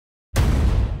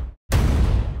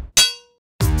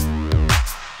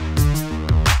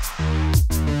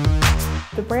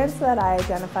The brands that I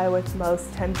identify with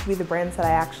most tend to be the brands that I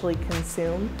actually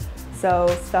consume. So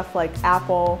stuff like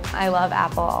Apple. I love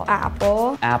Apple.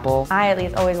 Apple. I at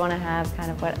least always want to have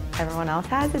kind of what everyone else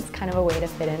has. It's kind of a way to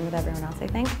fit in with everyone else, I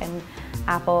think. And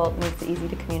Apple makes it easy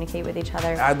to communicate with each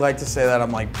other. I'd like to say that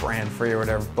I'm like brand free or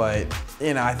whatever, but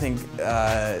you know, I think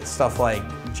stuff like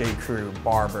J. Crew,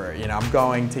 Barber, you know, I'm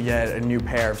going to get a new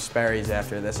pair of Sperry's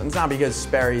after this. And it's not because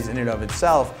Sperry's in and of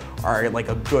itself are like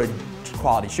a good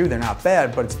quality shoe, they're not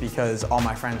bad, but it's because all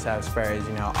my friends have Sperry's,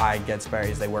 you know, I get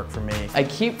Sperry's, they work for me. I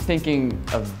keep thinking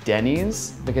of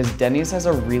Denny's because Denny's has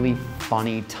a really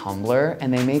funny Tumblr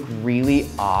and they make really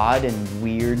odd and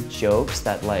weird jokes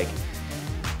that like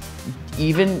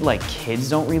even like kids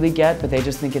don't really get, but they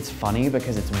just think it's funny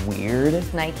because it's weird.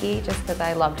 Nike, just because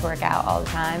I love to work out all the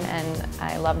time and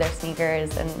I love their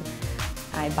sneakers and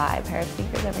I buy a pair of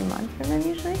sneakers every month from them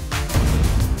usually.